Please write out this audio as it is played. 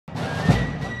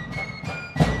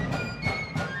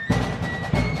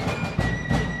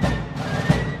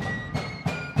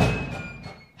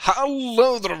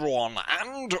Hello there everyone,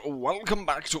 and welcome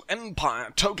back to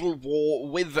Empire Total War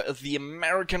with the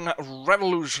American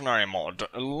Revolutionary mod.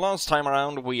 Last time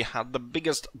around we had the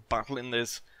biggest battle in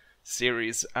this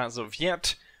series as of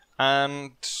yet,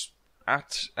 and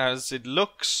as it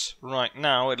looks right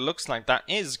now, it looks like that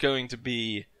is going to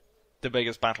be the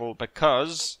biggest battle,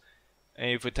 because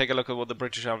if we take a look at what the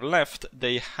British have left,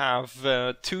 they have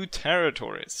two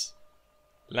territories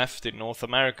left in North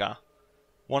America.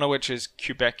 One of which is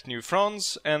Quebec, New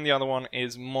France, and the other one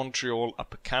is Montreal,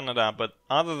 Upper Canada. But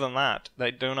other than that, they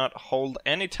do not hold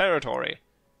any territory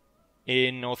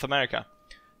in North America.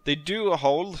 They do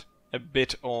hold a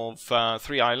bit of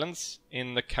 3 islands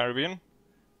in the Caribbean,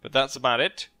 but that's about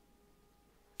it.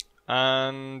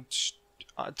 And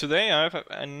today I've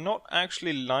not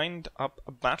actually lined up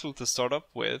a battle to start up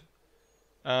with.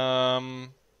 But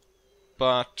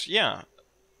yeah,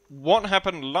 what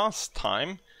happened last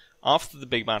time after the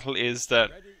big battle is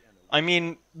that, I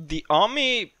mean, the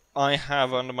army I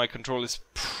have under my control is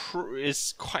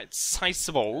quite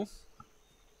sizable,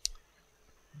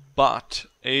 but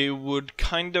it would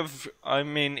kind of,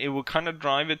 it would kind of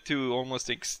drive it to almost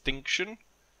extinction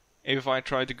if I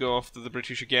try to go after the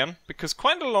British again, because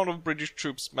quite a lot of British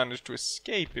troops managed to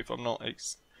escape, if I'm not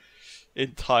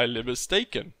entirely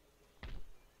mistaken.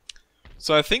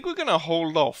 So I think we're gonna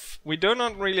hold off. We do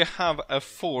not really have a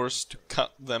force to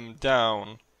cut them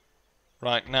down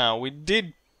right now. We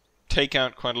did take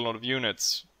out quite a lot of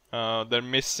units. They're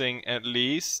missing at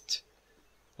least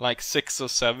like 6 or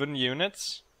 7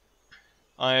 units.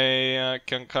 I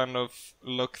can kind of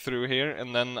look through here,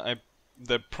 and then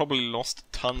they probably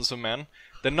lost tons of men.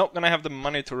 They're not gonna have the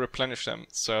money to replenish them,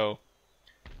 so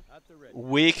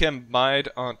we can bide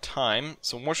our time.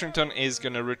 So Washington is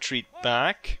gonna retreat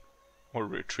back.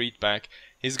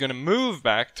 He's gonna move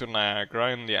back to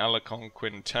Niagara in the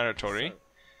Algonquin territory.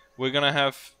 We're gonna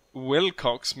have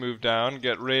Wilcox move down,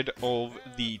 get rid of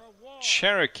the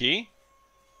Cherokee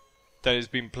that has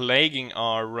been plaguing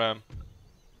our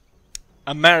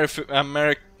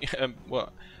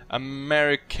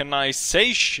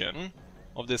Americanization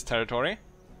of this territory.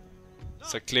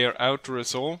 It's a clear outer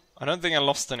assault. I don't think I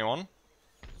lost anyone.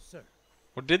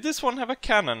 Or did this one have a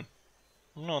cannon?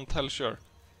 I'm not entirely sure.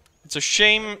 It's a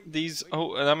shame these...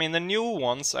 the new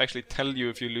ones actually tell you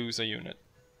if you lose a unit.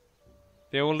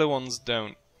 The older ones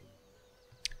don't.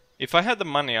 If I had the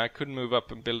money, I could move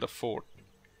up and build a fort.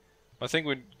 I think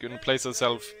we're gonna place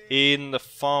ourselves in the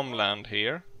farmland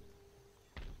here.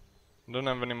 I don't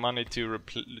have any money to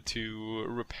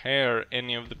repair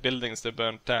any of the buildings that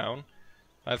burnt down.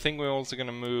 I think we're also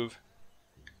gonna move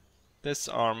this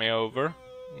army over.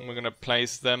 And we're gonna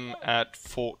place them at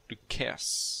Fort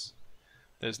Duquesne.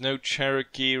 There's no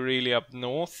Cherokee really up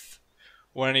north,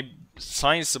 or any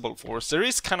sizable force. There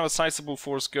is kind of a sizable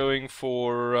force going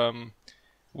for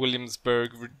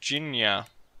Williamsburg, Virginia.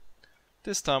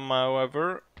 This time,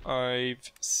 however,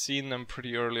 I've seen them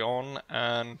pretty early on,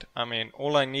 and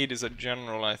all I need is a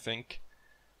general, I think,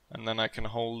 and then I can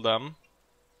hold them.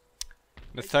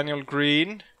 Nathaniel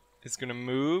Greene is gonna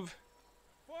move,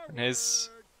 and his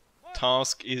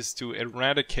task is to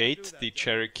eradicate the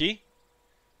Cherokee.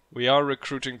 We are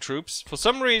recruiting troops. For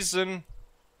some reason,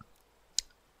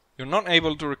 you're not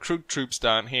able to recruit troops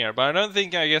down here, but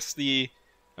I guess the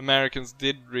Americans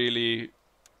did really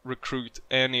recruit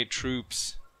any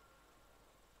troops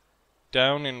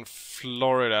down in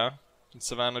Florida, in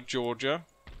Savannah, Georgia.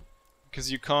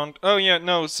 Because you can't... Oh yeah,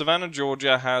 no, Savannah,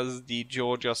 Georgia has the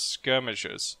Georgia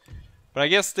skirmishers. But I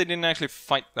guess they didn't actually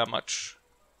fight that much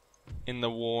in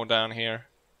the war down here.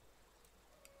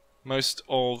 Most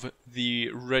of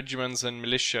the regiments and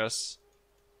militias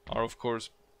are, of course,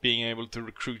 being able to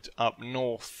recruit up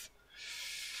north.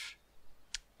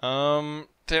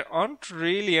 There aren't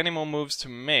really any more moves to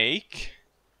make.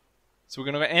 So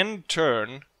we're gonna end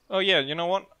turn. Oh yeah, you know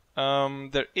what?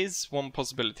 There is one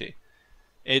possibility.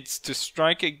 It's to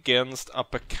strike against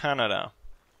Upper Canada.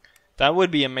 That would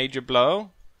be a major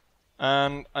blow.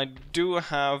 And I do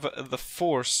have the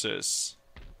forces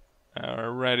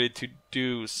ready to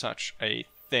do such a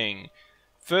thing.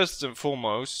 First and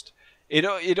foremost,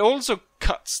 it also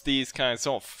cuts these guys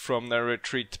off from their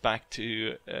retreat back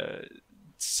to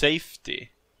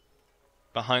safety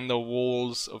behind the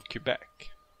walls of Quebec.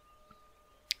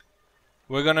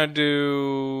 We're gonna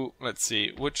do... let's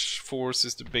see, which force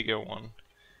is the bigger one?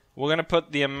 We're gonna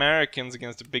put the Americans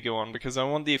against the bigger one, because I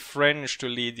want the French to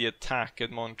lead the attack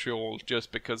at Montreal,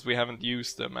 just because we haven't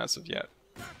used them as of yet.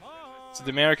 So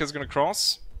the Americans gonna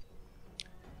cross.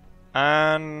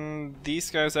 And these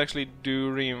guys actually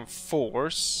do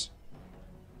reinforce,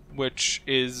 which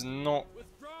is not...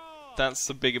 that's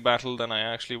a bigger battle than I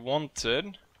actually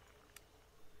wanted.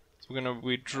 So we're gonna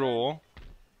withdraw.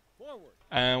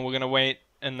 And we're gonna wait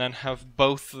and then have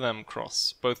both of them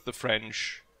cross. Both the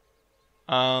French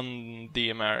and the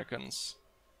Americans.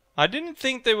 I didn't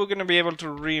think they were gonna be able to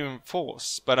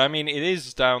reinforce. But I mean, it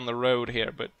is down the road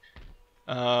here. But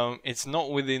it's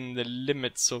not within the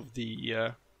limits of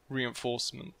the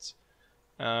reinforcements.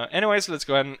 Anyways, let's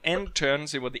go ahead and end turn,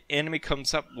 see what the enemy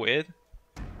comes up with.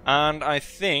 And I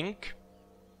think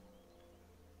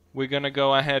we're gonna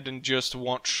go ahead and just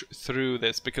watch through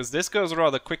this, because this goes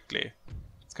rather quickly.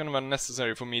 It's kind of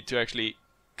unnecessary for me to actually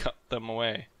cut them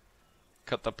away.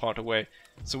 Cut that part away.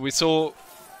 So we saw,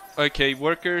 okay,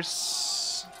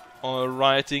 workers are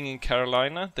rioting in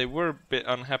Carolina. They were a bit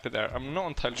unhappy there. I'm not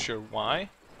entirely sure why.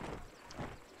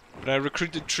 But I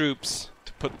recruited troops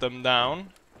to put them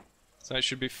down. So that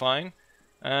should be fine.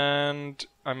 And,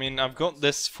 I mean, I've got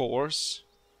this force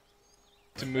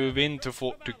to move into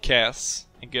Fort Duquesne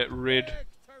and get rid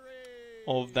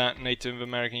of that Native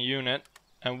American unit.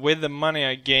 And with the money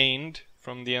I gained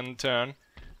from the end turn,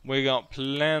 we got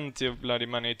plenty of bloody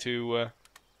money to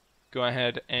go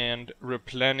ahead and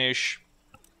replenish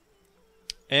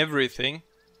everything.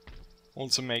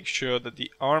 Also make sure that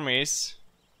the armies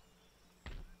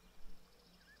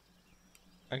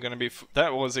are gonna be...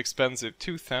 that was expensive,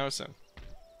 2,000.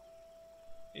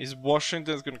 Is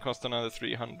Washington's gonna cost another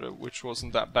 300, which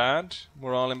wasn't that bad.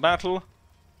 We're all in battle.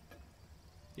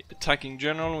 Attacking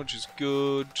general, which is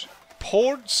good.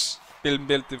 Ports being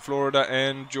built in Florida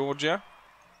and Georgia.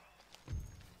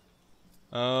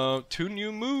 2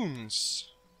 new moons.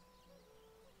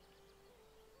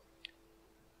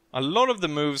 A lot of the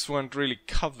moves weren't really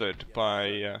covered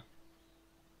by...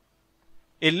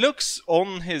 It looks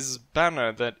on his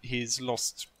banner that he's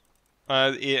lost.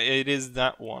 It is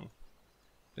that one.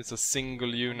 It's a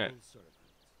single unit.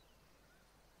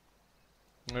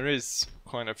 There is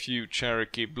quite a few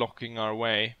Cherokee blocking our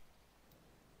way.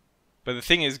 But the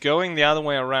thing is, going the other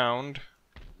way around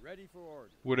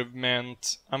would have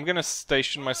meant... I'm gonna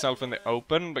station myself in the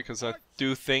open, because I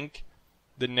do think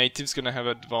the natives gonna have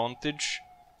advantage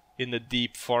in the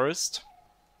deep forest.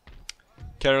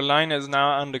 Carolina is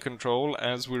now under control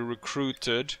as we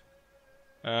recruited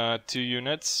 2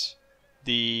 units.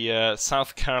 The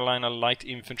South Carolina Light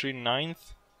Infantry,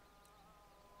 9th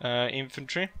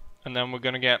Infantry. And then we're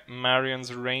gonna get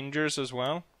Marion's Rangers as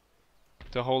well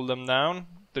to hold them down.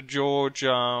 The George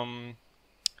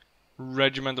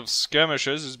Regiment of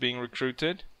Skirmishers is being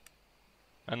recruited.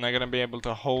 And they're gonna be able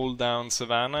to hold down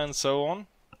Savannah and so on.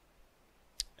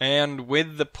 And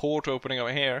with the port opening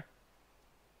over here,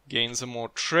 gain some more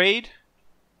trade.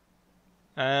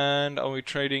 And are we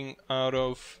trading out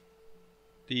of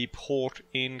the port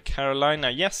in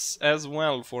Carolina? Yes, as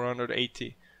well,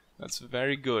 480. That's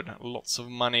very good. Lots of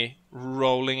money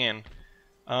rolling in.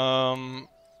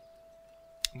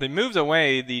 They moved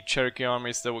away the Cherokee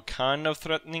armies that were kind of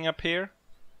threatening up here.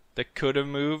 They could have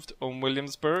moved on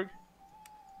Williamsburg.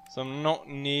 So I'm not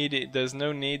needed. There's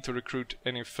no need to recruit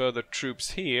any further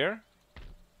troops here.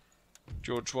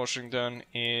 George Washington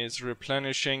is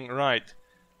replenishing. Right.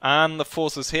 And the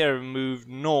forces here have moved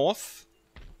north.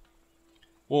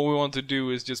 What we want to do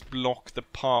is just block the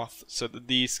path so that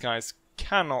these guys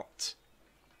cannot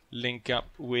link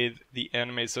up with the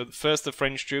enemy. So first the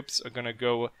French troops are going to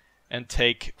go and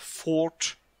take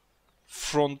Fort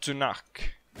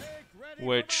Frontenac,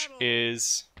 which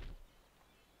is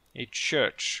a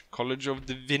church, College of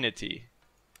Divinity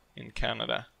in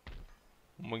Canada.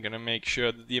 And we're going to make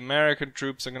sure that the American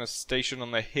troops are going to station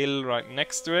on the hill right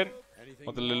next to it,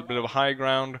 with a little bit of high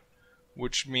ground,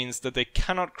 which means that they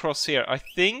cannot cross here. I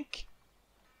think,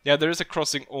 yeah, there is a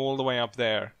crossing all the way up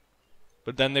there,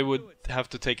 but then they would have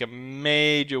to take a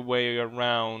major way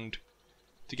around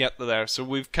to get there. So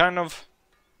we've kind of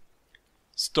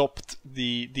stopped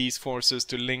these forces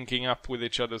to linking up with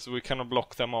each other, so we kind of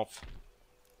block them off.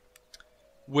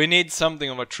 We need something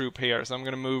of a troop here, so I'm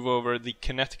going to move over the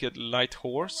Connecticut Light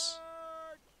Horse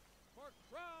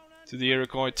to the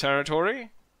Iroquois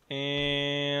territory.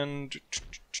 And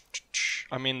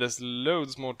I mean, there's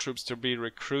loads more troops to be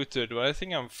recruited, but I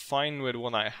think I'm fine with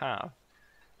what I have.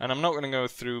 And I'm not going to go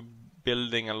through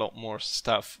building a lot more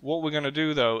stuff. What we're going to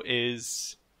do, though,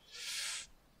 is...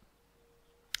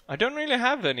 I don't really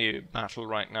have any battle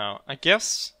right now. I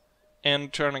guess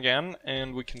end turn again,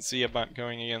 and we can see about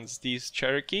going against these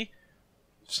Cherokee.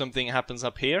 If something happens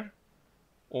up here,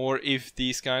 or if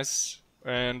these guys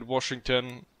and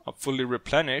Washington are fully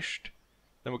replenished,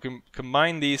 then we can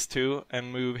combine these two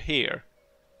and move here.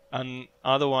 And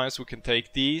otherwise we can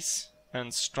take these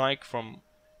and strike from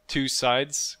 2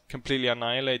 sides, completely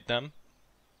annihilate them.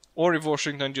 Or if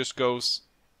Washington just goes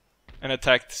and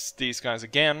attacks these guys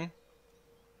again,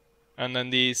 And then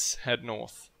these head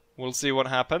north. We'll see what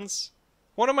happens.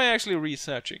 What am I actually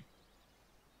researching?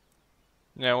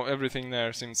 No, everything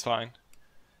there seems fine.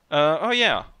 Oh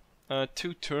yeah.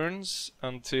 2 turns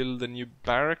until the new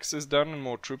barracks is done and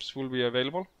more troops will be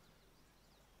available.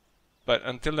 But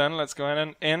until then, let's go ahead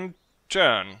and end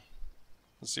turn.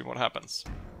 Let's see what happens.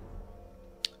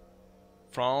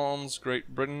 France,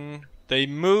 Great Britain. They're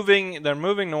moving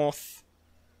north.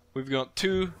 We've got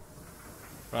 2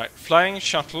 flying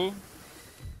shuttle.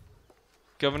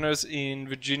 Governors in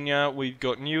Virginia. We've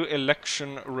got new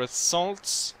election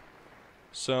results.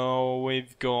 So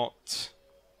we've got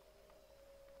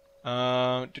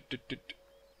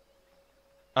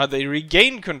they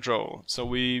regain control, so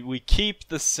we keep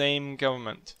the same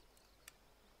government.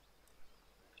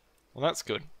 Well, that's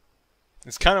good.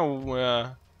 It's kind of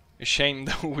a shame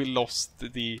that we lost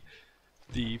the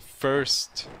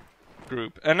first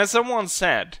group. And as someone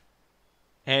said,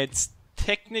 it's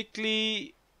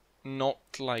technically not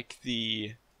like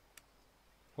the,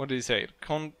 what did he say?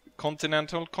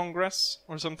 Continental Congress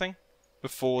or something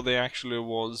before they actually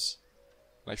was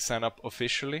like set up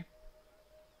officially.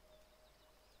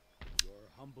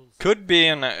 Could be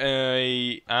an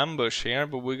ambush here,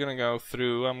 but we're gonna go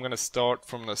through. I'm gonna start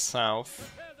from the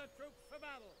south.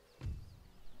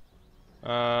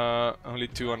 Only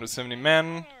 270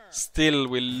 men. Still,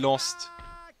 we lost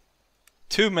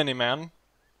too many men.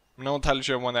 I'm not entirely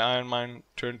sure when the Iron Mine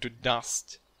turned to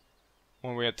dust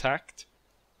when we attacked.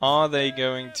 Are they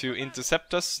going to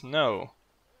intercept us? No.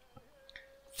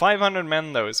 500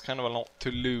 men though is kind of a lot to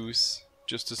lose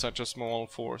just to such a small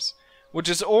force. Which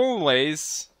is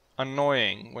always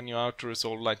annoying when you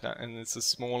auto-resolve like that and it's a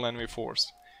small enemy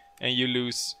force. And you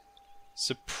lose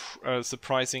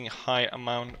surprising high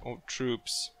amount of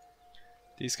troops.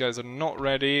 These guys are not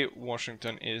ready.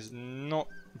 Washington is not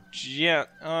yet.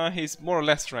 He's more or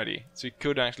less ready. So he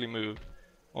could actually move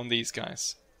on these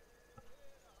guys.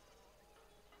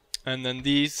 And then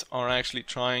these are actually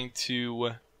trying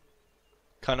to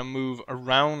kind of move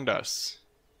around us.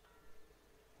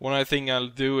 What I think I'll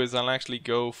do is I'll actually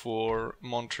go for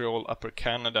Montreal, Upper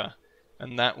Canada,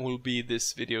 and that will be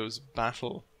this video's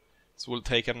battle. So we'll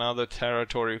take another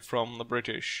territory from the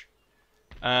British,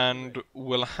 and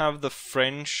we'll have the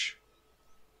French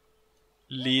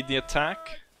lead the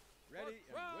attack,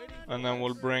 and then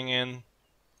we'll bring in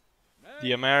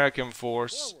the American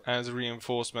force as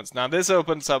reinforcements. Now this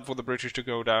opens up for the British to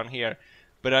go down here,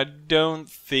 but I don't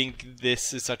think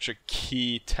this is such a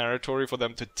key territory for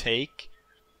them to take.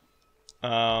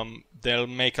 They'll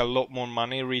make a lot more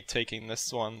money retaking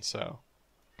this one, so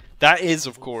that is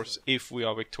of course if we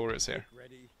are victorious here.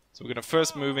 So we're gonna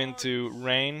first move into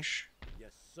range,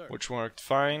 which worked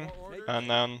fine, and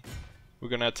then we're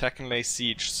gonna attack and lay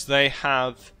siege. So they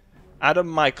have Adam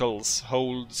Michaels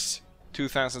holds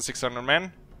 2,600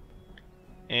 men,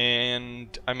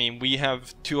 and I mean we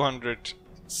have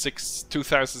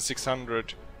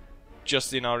 2,600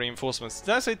 just in our reinforcements.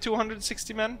 Did I say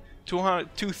 260 men?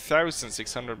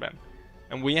 2,600 men.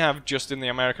 And we have just in the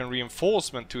American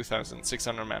reinforcement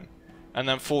 2,600 men. And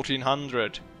then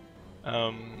 1,400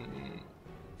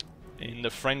 in the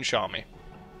French army.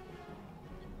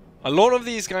 A lot of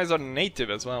these guys are native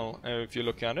as well, if you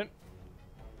look at it.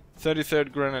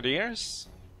 33rd Grenadiers.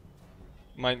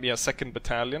 Might be a 2nd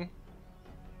Battalion.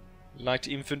 Light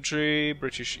Infantry,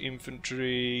 British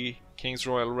Infantry, King's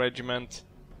Royal Regiment.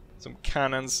 Some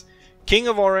cannons. King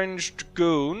of Orange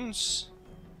Dragoons.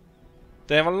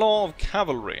 They have a lot of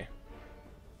cavalry.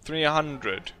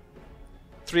 300.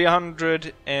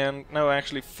 300 and... no,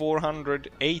 actually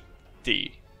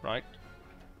 480, right?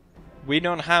 We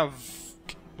don't have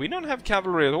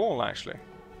cavalry at all, actually.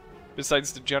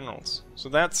 Besides the generals. So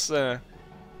that's a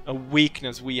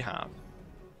weakness we have.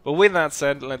 But with that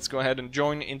said, let's go ahead and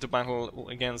join into battle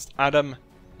against Adam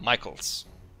Michaels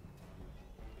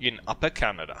in Upper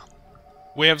Canada.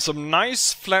 We have some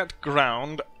nice flat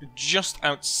ground just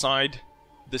outside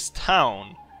this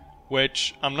town,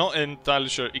 which I'm not entirely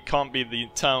sure, it can't be the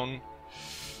town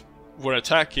we're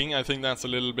attacking. I think that's a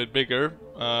little bit bigger.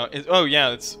 Oh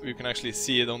yeah, you can actually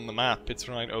see it on the map, it's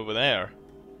right over there.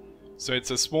 So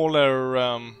it's a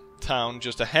smaller town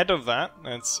just ahead of that,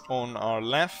 that's on our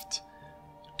left.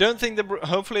 Don't think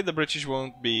hopefully the British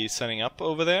won't be setting up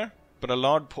over there, but a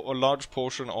large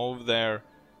portion of their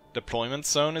deployment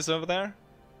zone is over there.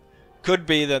 Could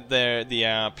be that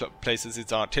the places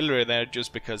its artillery there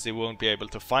just because they won't be able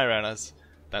to fire at us.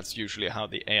 That's usually how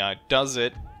the AI does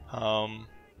it.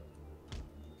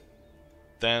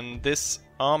 Then this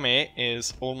army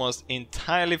is almost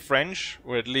entirely French,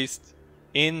 or at least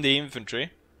in the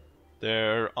infantry.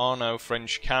 There are no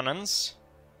French cannons.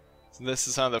 So this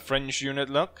is how the French unit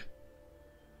look.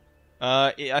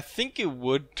 I think it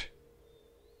would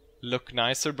look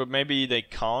nicer, but maybe they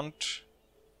can't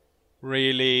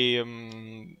really,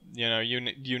 you know,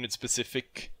 unit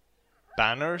specific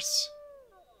banners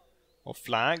or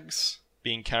flags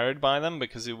being carried by them,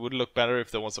 because it would look better if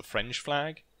there was a French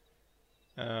flag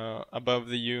above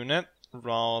the unit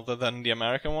rather than the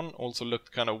American one. Also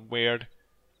looked kind of weird.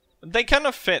 They kind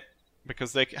of fit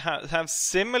because they have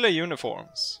similar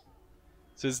uniforms,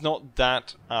 so it's not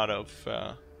that out of.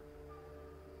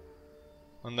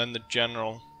 And then the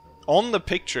general on the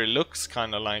picture looks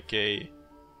kind of like a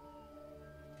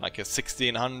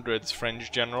 1600s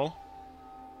French general.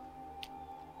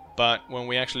 But when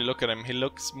we actually look at him, he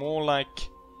looks more like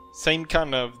same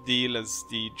kind of deal as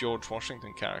the George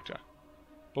Washington character.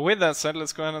 But with that said,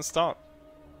 let's go ahead and start.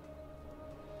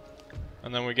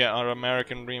 And then we get our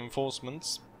American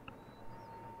reinforcements.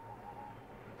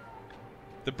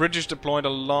 The British deployed a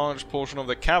large portion of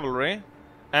the cavalry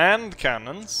and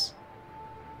cannons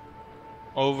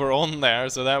over on there,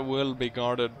 so that will be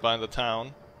guarded by the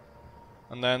town.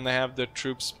 And then they have the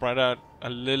troops spread out a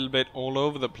little bit all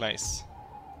over the place.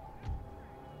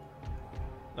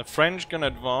 The French gonna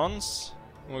advance.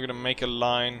 We're gonna make a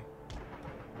line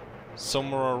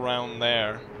somewhere around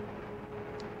there.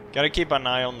 Gotta keep an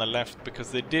eye on the left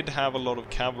because they did have a lot of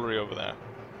cavalry over there.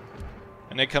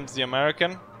 And here comes the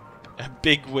American, a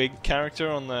big wig character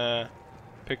on the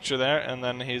picture there, and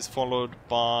then he's followed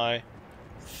by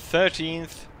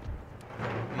 13th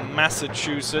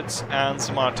Massachusetts and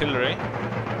some artillery.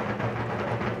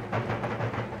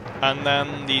 And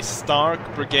then the Stark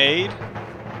Brigade,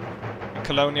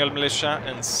 Colonial Militia,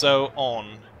 and so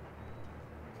on.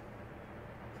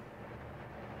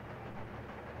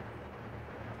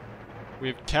 We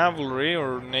have cavalry,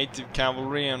 or native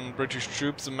cavalry, and British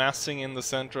troops amassing in the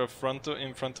center of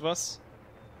in front of us.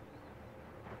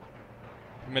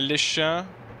 Militia,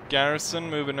 garrison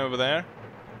moving over there.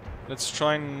 Let's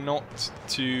try not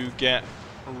to get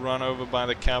run over by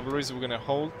the cavalry, so we're gonna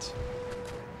halt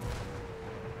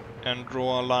and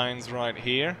draw our lines right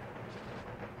here.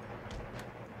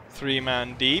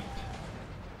 3-man deep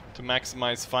to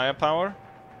maximize firepower.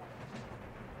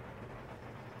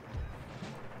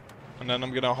 And then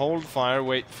I'm gonna hold fire,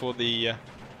 wait for the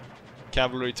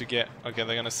cavalry to get... Okay,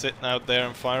 they're gonna sit out there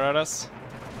and fire at us.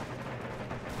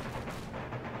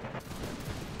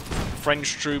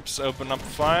 French troops open up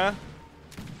fire.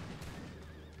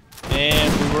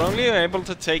 And we were only able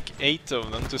to take 8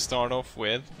 of them to start off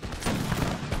with.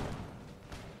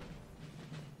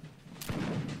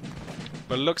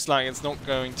 But it looks like it's not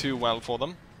going too well for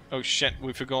them. Oh shit,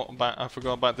 I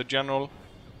forgot about the general.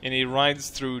 And he rides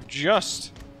through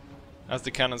just as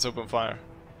the cannons open fire.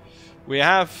 We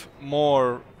have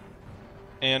more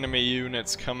enemy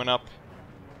units coming up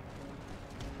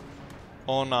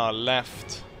on our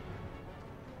left.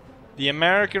 The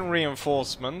American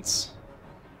reinforcements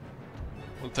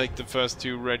will take the first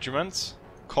 2 regiments,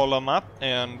 column up,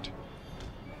 and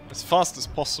as fast as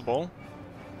possible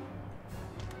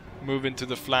move into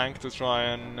the flank to try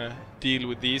and deal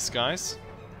with these guys.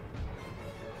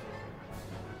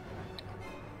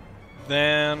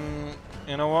 Then,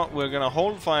 you know what, we're gonna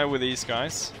hold fire with these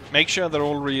guys, make sure they're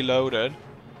all reloaded,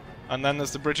 and then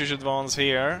as the British advance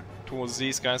here towards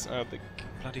these guys, the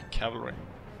bloody cavalry.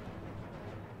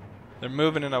 They're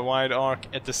moving in a wide arc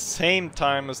at the same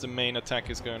time as the main attack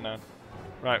is going down.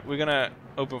 Right, we're gonna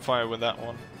open fire with that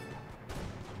one.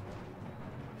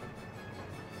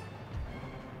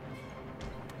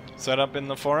 Set up in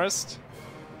the forest.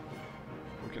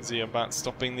 We can see about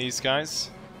stopping these guys.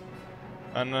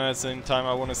 And at the same time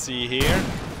I want to see here.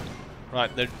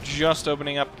 Right, they're just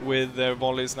opening up with their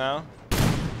volleys now.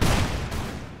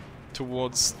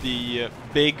 Towards the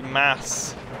big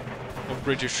mass of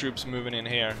British troops moving in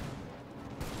here.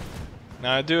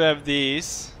 Now I do have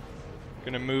these.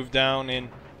 Gonna move down in...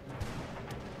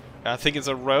 I think it's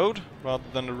a road rather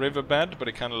than a riverbed, but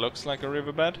it kind of looks like a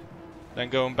riverbed. Then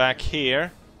going back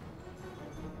here.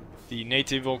 The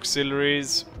native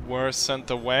auxiliaries were sent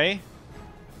away.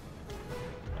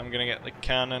 I'm gonna get the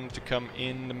cannon to come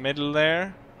in the middle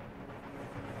there.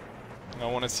 I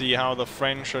want to see how the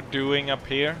French are doing up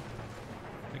here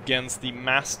against the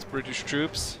massed British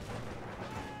troops.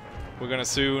 We're gonna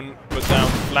soon put down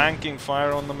flanking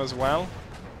fire on them as well.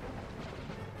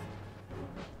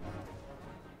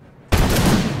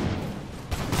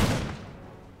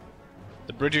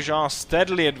 The British are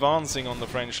steadily advancing on the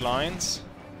French lines.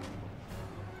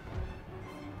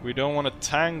 We don't want to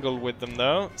tangle with them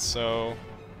though, so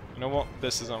you know what?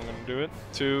 This is how I'm going to do it.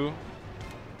 2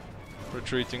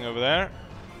 retreating over there.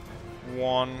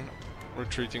 1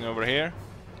 retreating over here.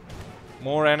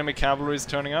 More enemy cavalry is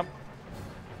turning up.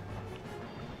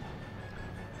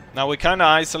 Now we're kind of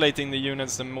isolating the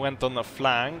units that went on the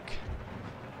flank.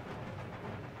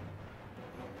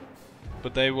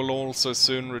 But they will also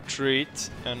soon retreat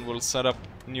and will set up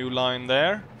new line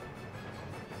there.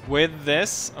 With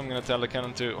this, I'm going to tell the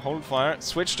cannon to hold fire,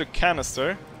 switch to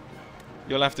canister.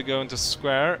 You'll have to go into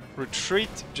square,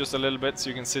 retreat just a little bit so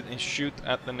you can sit and shoot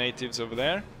at the natives over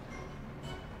there.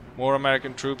 More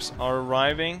American troops are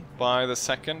arriving by the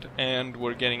second, and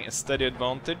we're getting a steady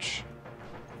advantage.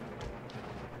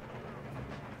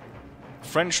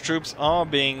 French troops are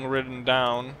being ridden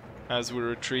down as we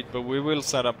retreat, but we will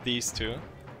set up these two.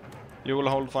 You will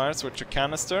hold fire, switch to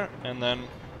canister, and then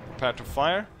prepare to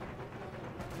fire.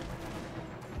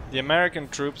 The American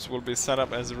troops will be set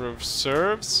up as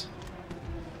reserves.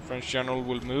 French general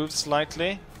will move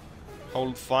slightly,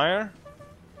 hold fire.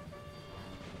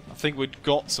 I think we've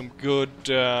got some good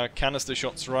canister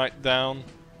shots right down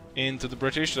into the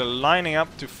British. They're lining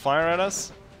up to fire at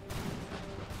us.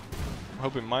 I'm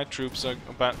hoping my troops are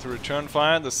about to return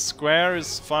fire. The square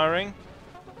is firing,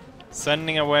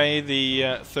 sending away the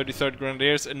 33rd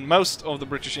Grenadiers, and most of the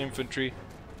British infantry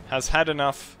has had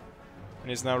enough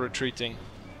and is now retreating.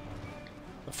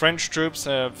 The French troops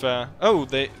have...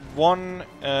 one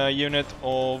unit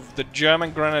of the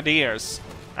German Grenadiers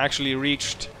actually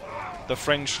reached the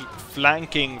French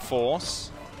flanking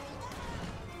force.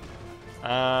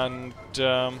 And...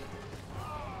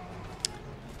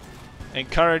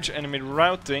 encourage enemy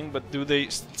routing, but do they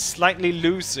slightly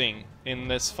losing in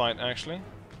this fight actually?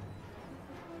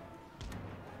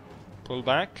 Pull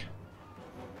back.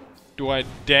 Do I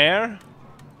dare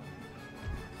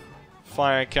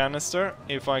fire canister?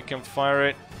 If I can fire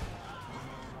it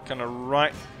kind of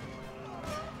right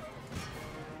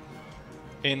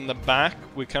in the back.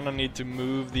 We kind of need to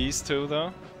move these two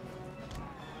though.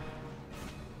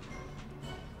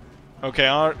 Okay,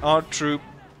 our troop...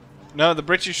 No, the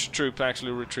British troop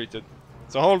actually retreated.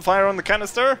 So hold fire on the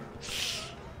canister!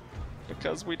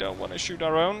 Because we don't want to shoot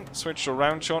our own. Switch to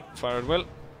round shot, fire at will.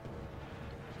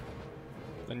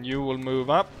 Then you will move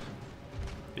up.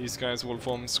 These guys will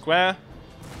form square.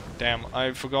 Damn,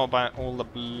 I forgot about all the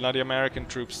bloody American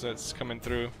troops that's coming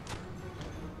through.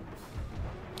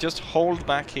 Just hold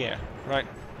back here, right?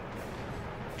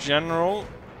 General,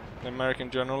 the American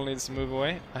general needs to move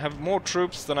away. I have more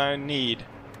troops than I need.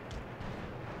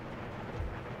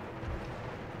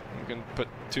 I'm gonna put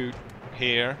 2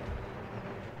 here.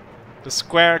 The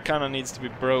square kind of needs to be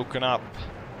broken up.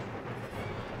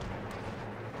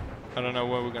 I don't know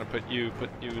where we're gonna put you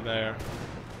there.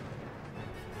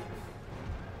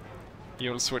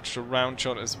 You'll switch to round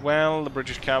shot as well. The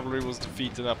British cavalry was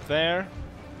defeated up there.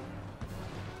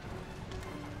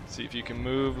 See if you can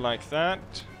move like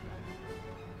that.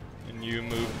 And you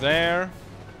move there.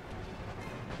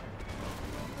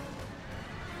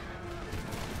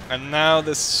 And now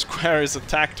this square is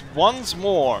attacked once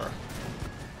more.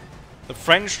 The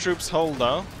French troops hold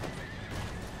though.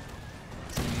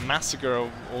 It's a massacre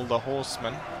of all the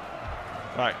horsemen.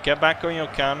 Right, get back on your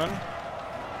cannon.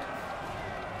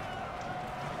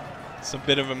 It's a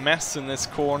bit of a mess in this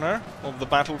corner of the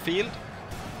battlefield.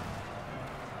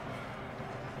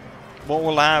 What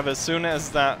we'll have as soon as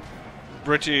that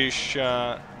British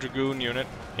Dragoon unit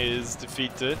is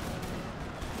defeated,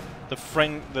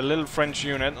 the little French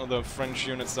unit, or the French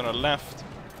units that are left,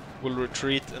 will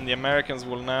retreat, and the Americans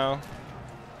will now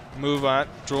move out,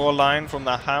 draw a line from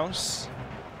the house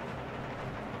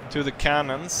to the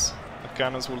cannons. The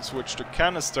cannons will switch to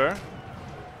canister.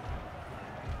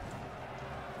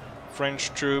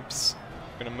 French troops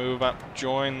are going to move up,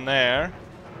 join there,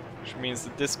 which means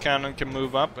that this cannon can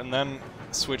move up and then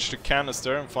switch to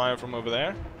canister and fire from over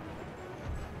there.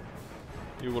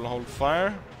 You will hold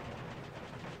fire.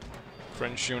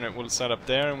 French unit will set up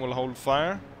there and will hold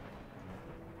fire.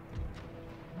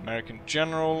 American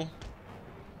general,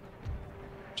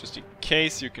 just in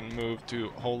case, you can move to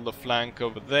hold the flank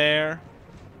over there.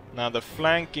 Now the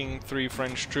flanking 3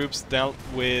 French troops dealt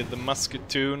with the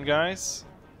musketoon guys.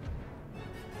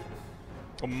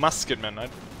 Or musketmen,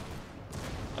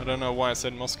 I don't know why I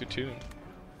said musketoon.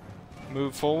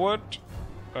 Move forward.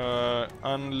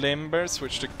 Unlimber,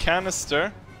 switch to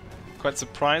canister. Quite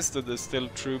surprised that there's still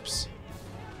troops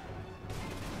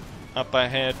up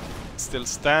ahead still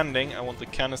standing. I want the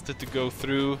canister to go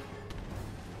through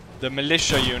the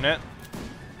militia unit.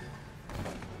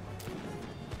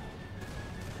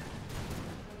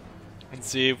 And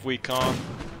see if we can't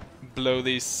blow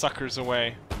these suckers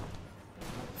away.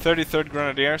 33rd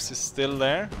Grenadiers is still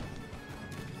there.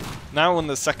 Now when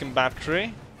the second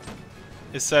battery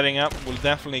is setting up, we'll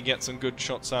definitely get some good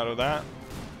shots out of that.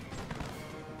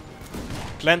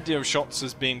 Plenty of shots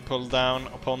is being pulled down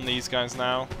upon these guys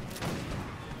now.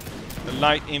 The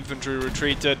light infantry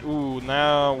retreated. Ooh,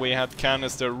 now we had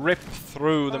canister rip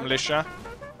through the militia.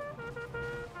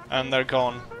 And they're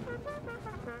gone.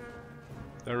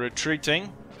 They're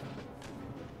retreating.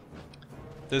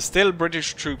 There's still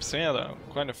British troops here though.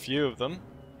 Quite a few of them.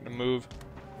 I'm gonna move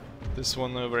this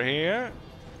one over here.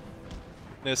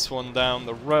 This one down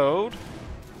the road.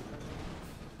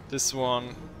 This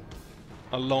one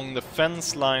along the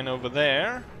fence line over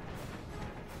there.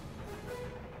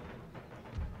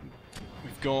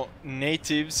 We've got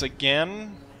natives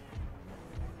again.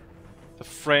 The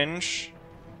French.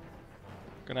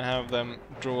 Gonna have them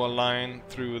draw a line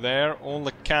through there. All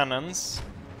the cannons.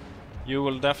 You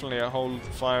will definitely hold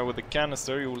fire with the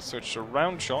canister. You will switch to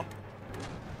round shot.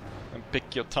 And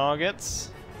pick your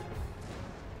targets.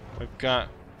 We've got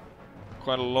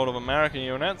quite a lot of American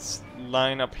units.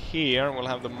 Line up here. We'll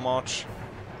have them march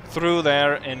through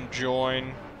there and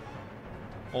join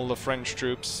all the French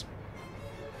troops.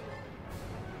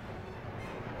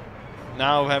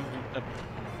 Now have a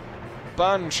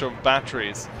bunch of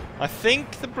batteries. I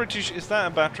think the British... Is that a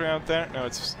battery out there? No,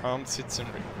 it's armed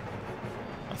citizenry.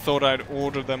 I thought I'd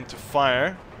order them to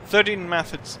fire. 13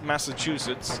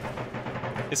 Massachusetts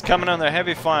is coming under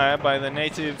heavy fire by the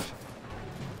native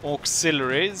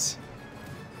auxiliaries.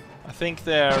 I think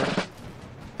they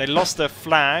lost their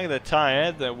flag, they're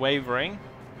tired, they're wavering.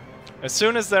 As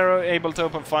soon as they're able to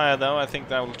open fire though, I think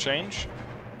that will change.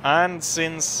 And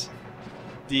since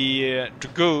the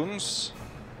dragoons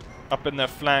up in their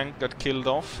flank got killed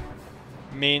off,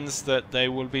 means that they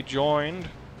will be joined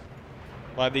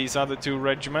by these other two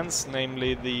regiments,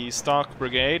 namely the Stark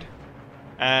Brigade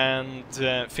and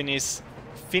Finney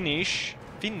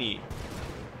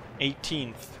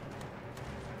 18th.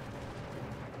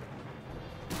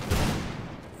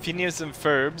 Phineas and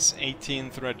Ferb's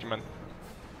 18th Regiment.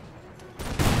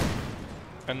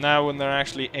 And now when they're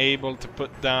actually able to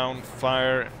put down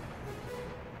fire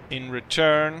in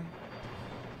return,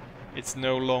 it's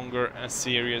no longer a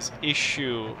serious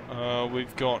issue.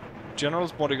 We've got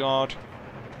General's Bodyguard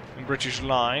and British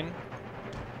line.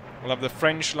 We'll have the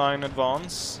French line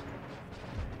advance,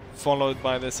 followed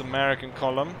by this American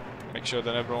column. Make sure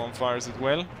that everyone fires at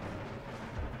will.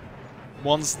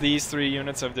 Once these three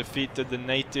units have defeated the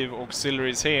native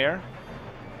auxiliaries here,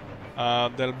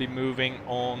 they'll be moving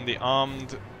on the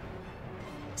armed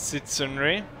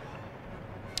citizenry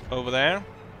over there.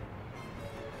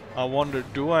 I wonder,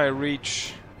 do I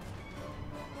reach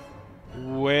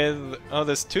with... Oh,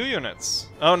 there's two units.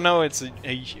 Oh no, it's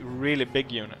a really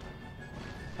big unit.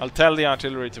 I'll tell the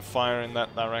artillery to fire in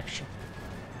that direction.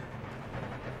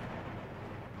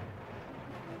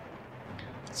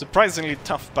 Surprisingly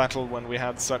tough battle when we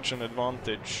had such an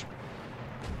advantage.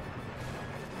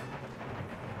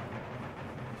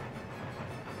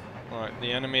 Alright,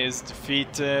 the enemy is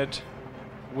defeated.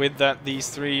 With that, these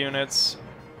three units,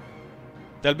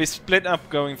 they'll be split up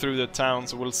going through the town,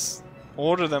 so we'll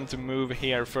order them to move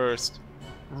here first,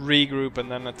 regroup, and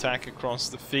then attack across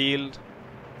the field.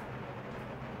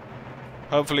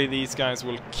 Hopefully these guys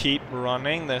will keep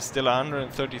running. There's still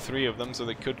 133 of them, so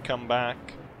they could come back.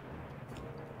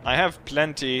 I have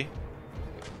plenty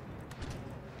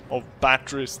of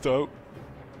batteries though,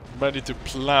 ready to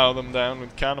plow them down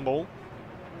with cannonball.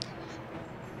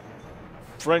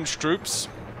 French troops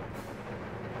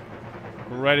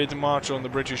ready to march on the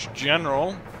British general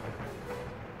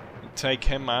and take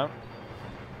him out.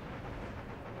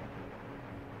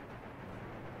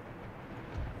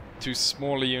 Two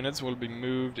smaller units will be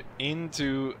moved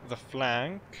into the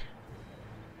flank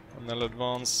and they'll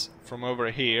advance from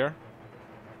over here.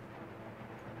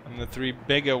 And the three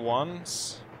bigger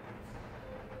ones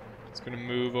is going to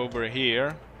move over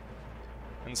here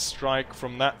and strike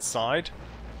from that side.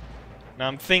 Now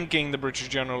I'm thinking the British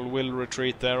general will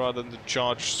retreat there rather than to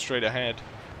charge straight ahead.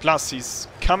 Plus he's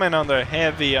coming under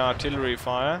heavy artillery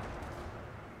fire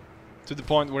to the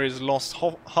point where he's lost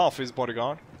half his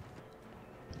bodyguard.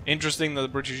 Interesting that the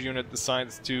British unit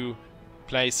decides to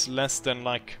place less than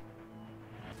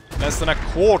a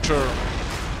quarter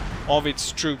of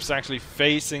its troops actually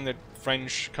facing the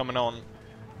French coming on.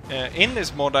 In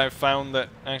this mod I found that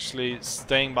actually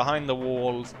staying behind the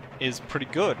wall is pretty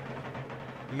good.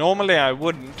 Normally I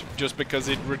wouldn't, just because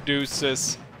it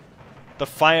reduces the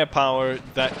firepower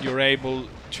that you're able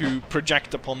to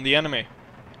project upon the enemy.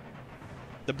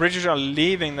 The British are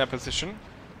leaving their position,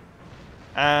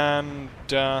 and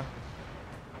you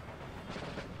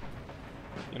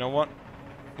know what?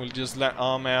 We'll just let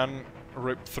our man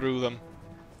rip through them.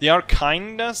 They are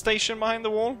kinda stationed behind the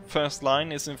wall. First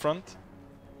line is in front.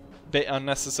 Bit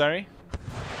unnecessary.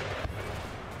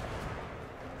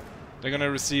 They're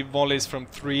gonna receive volleys from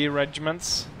 3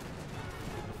 regiments.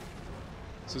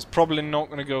 So it's probably not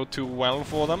going to go too well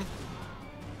for them.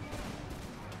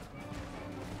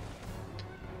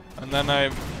 And then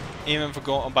I even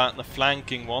forgot about the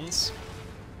flanking ones.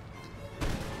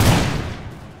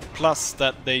 Plus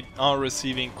that they are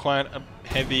receiving quite a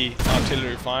heavy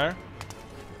artillery fire.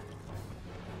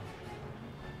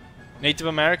 Native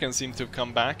Americans seem to have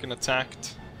come back and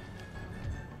attacked.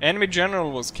 Enemy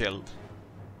general was killed.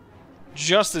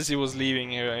 Just as he was leaving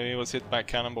here, he was hit by a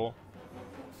cannonball.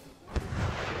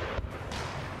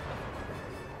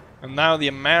 And now the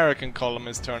American column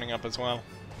is turning up as well.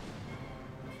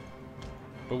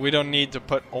 But we don't need to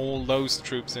put all those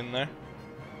troops in there.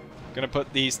 Gonna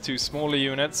put these two smaller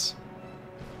units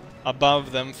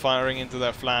above them, firing into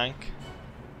their flank.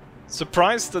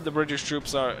 Surprised that the British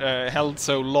troops are held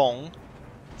so long,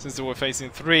 since they were facing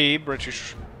three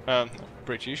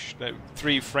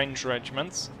three French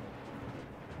regiments.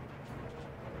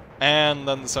 And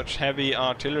then such heavy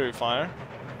artillery fire.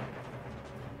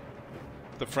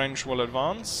 The French will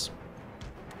advance.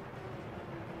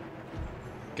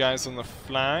 Guys on the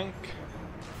flank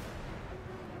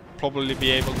probably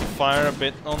be able to fire a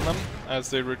bit on them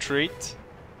as they retreat,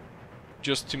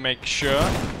 just to make sure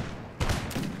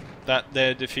that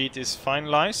their defeat is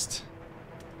finalized.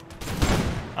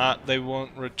 They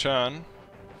won't return.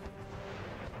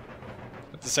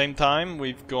 At the same time,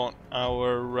 we've got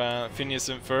our Phineas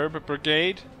and Ferb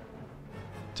brigade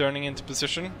turning into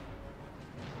position.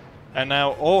 And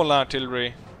now all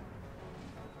artillery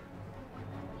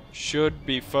should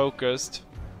be focused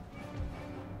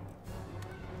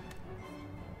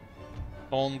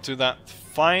onto that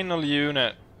final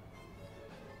unit,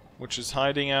 which is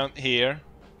hiding out here,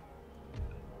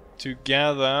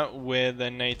 together with the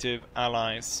native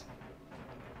allies.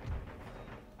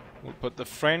 We'll put the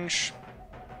French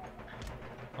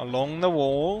along the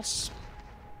walls.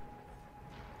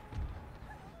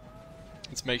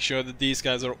 Let's make sure that these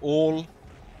guys are all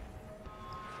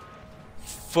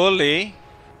fully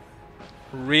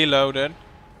reloaded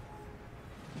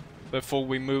before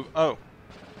we move.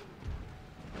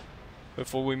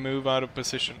 Before we move out of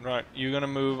position. Right, you're gonna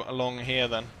move along here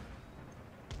then.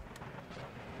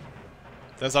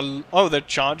 There's a... oh, they're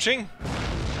charging?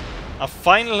 A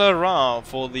final hurrah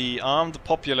for the armed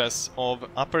populace of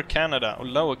Upper Canada, or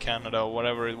Lower Canada, or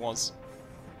whatever it was.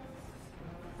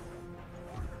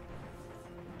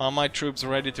 Are my troops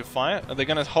ready to fire? Are they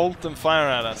gonna halt and fire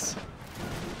at us?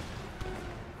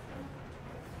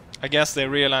 I guess they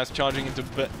realize charging into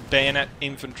bayonet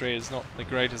infantry is not the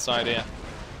greatest idea.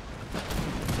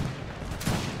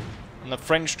 And the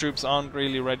French troops aren't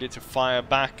really ready to fire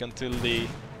back until the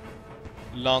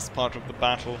last part of the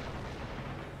battle.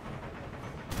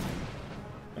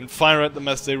 And fire at them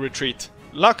as they retreat.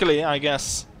 Luckily, I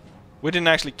guess, we didn't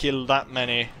actually kill that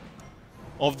many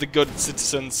of the good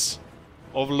citizens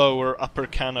of Lower Upper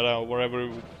Canada, or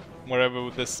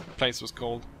wherever this place was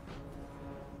called.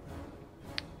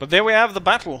 But there we have the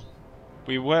battle.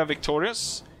 We were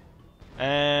victorious,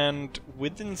 and we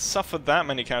didn't suffer that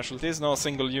many casualties. Not a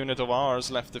single unit of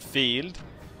ours left the field,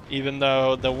 even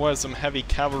though there were some heavy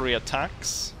cavalry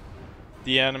attacks.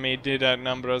 The enemy did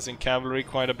outnumber us in cavalry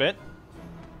quite a bit.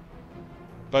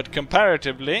 But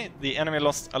comparatively, the enemy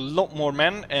lost a lot more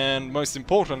men, and most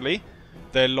importantly,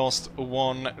 they lost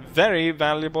one very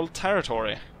valuable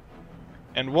territory.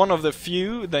 And one of the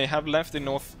few they have left in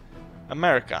North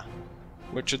America,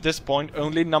 which at this point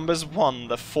only numbers one,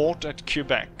 the fort at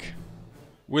Quebec.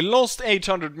 We lost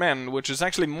 800 men, which is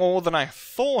actually more than I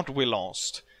thought we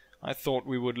lost. I thought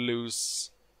we would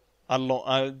lose a lot.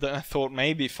 I thought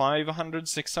maybe 500,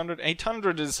 600,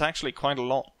 800 is actually quite a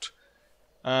lot.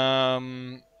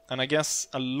 And I guess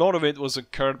a lot of it was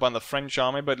occurred by the French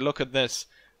army, but look at this.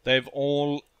 They've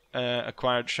all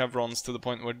acquired chevrons to the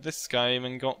point where this guy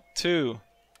even got 2.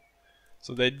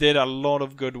 So they did a lot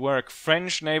of good work.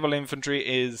 French naval infantry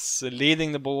is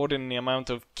leading the board in the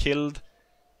amount of killed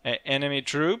enemy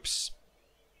troops.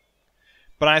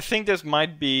 But I think this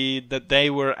might be that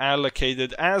they were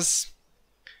allocated as...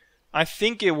 I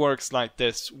think it works like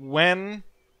this. When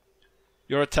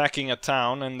you're attacking a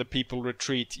town and the people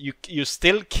retreat, you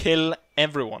still kill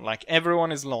everyone. Like,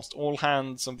 everyone is lost. All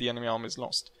hands of the enemy army is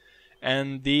lost.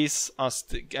 And these are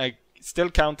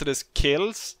still counted as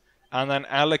kills, and then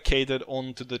allocated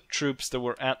onto the troops that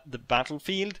were at the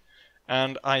battlefield.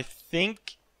 And I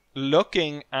think,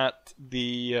 looking at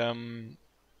the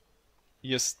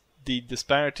just the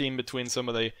disparity in between some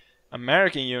of the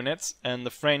American units and the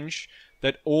French,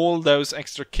 that all those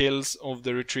extra kills of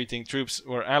the retreating troops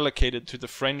were allocated to the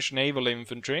French naval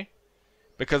infantry,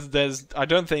 because I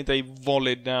don't think they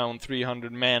volleyed down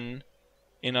 300 men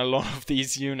in a lot of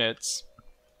these units.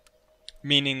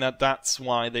 meaning that that's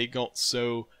why they got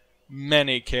so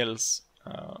many kills.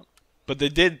 But they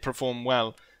did perform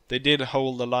well. They did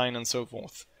hold the line and so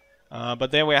forth.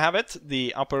 But there we have it.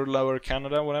 The Upper Lower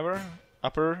Canada, whatever.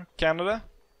 Upper Canada?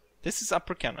 This is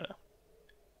Upper Canada.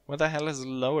 Where the hell is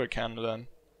Lower Canada?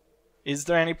 Is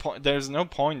there any point? There's no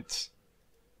point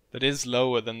that is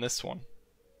lower than this one.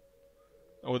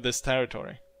 Or this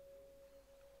territory.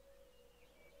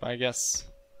 But I guess...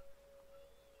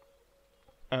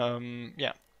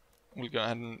 yeah. We'll go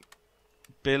ahead and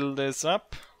build this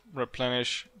up.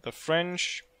 Replenish the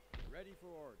French.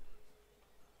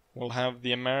 We'll have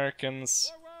the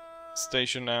Americans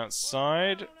stationed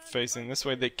outside, facing this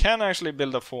way. They can actually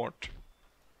build a fort.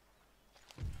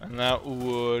 And that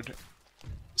would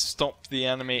stop the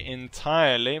enemy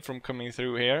entirely from coming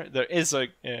through here. There is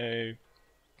a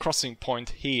crossing point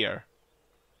here.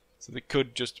 So they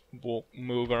could just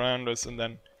move around us and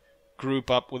then group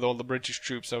up with all the British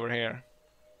troops over here.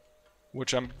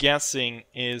 Which I'm guessing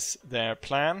is their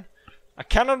plan. I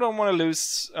kinda don't want to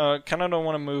lose, kinda don't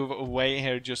want to move away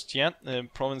here just yet. The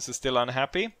province is still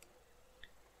unhappy.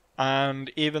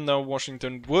 And even though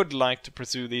Washington would like to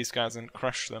pursue these guys and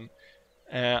crush them,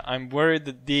 I'm worried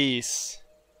that the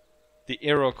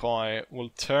Iroquois, will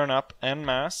turn up en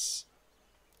masse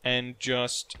and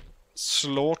just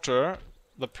slaughter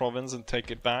the province and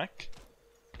take it back.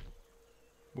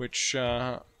 Which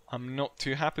I'm not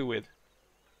too happy with.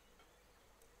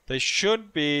 They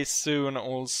should be soon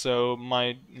also,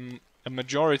 a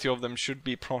majority of them should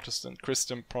be Protestant,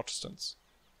 Christian Protestants.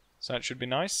 So that should be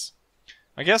nice.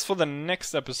 I guess for the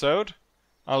next episode,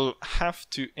 I'll have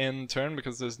to end turn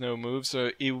because there's no move.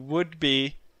 So it would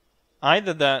be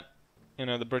either that, you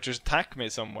know, the British attack me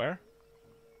somewhere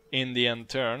in the end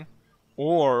turn,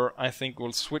 or I think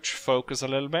we'll switch focus a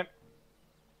little bit.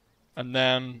 And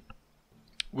then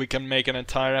we can make an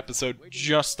entire episode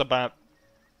just about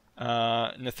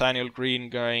Nathaniel Greene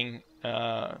going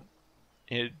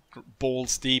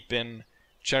balls deep in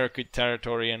Cherokee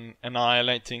territory and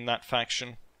annihilating that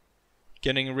faction,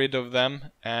 getting rid of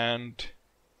them, and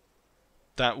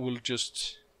that will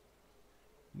just...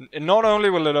 Not only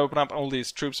will it open up all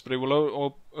these troops, but it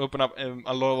will open up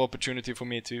a lot of opportunity for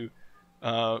me to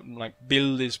like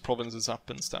build these provinces up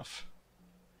and stuff.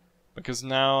 Because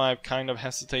now I've kind of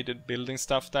hesitated building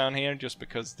stuff down here just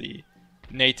because the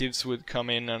natives would come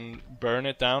in and burn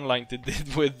it down like they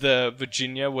did with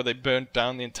Virginia, where they burnt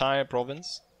down the entire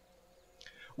province.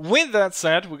 With that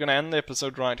said, we're going to end the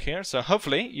episode right here. So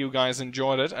hopefully you guys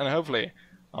enjoyed it, and hopefully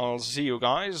I'll see you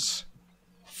guys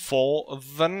for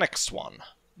the next one.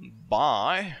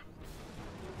 Bye.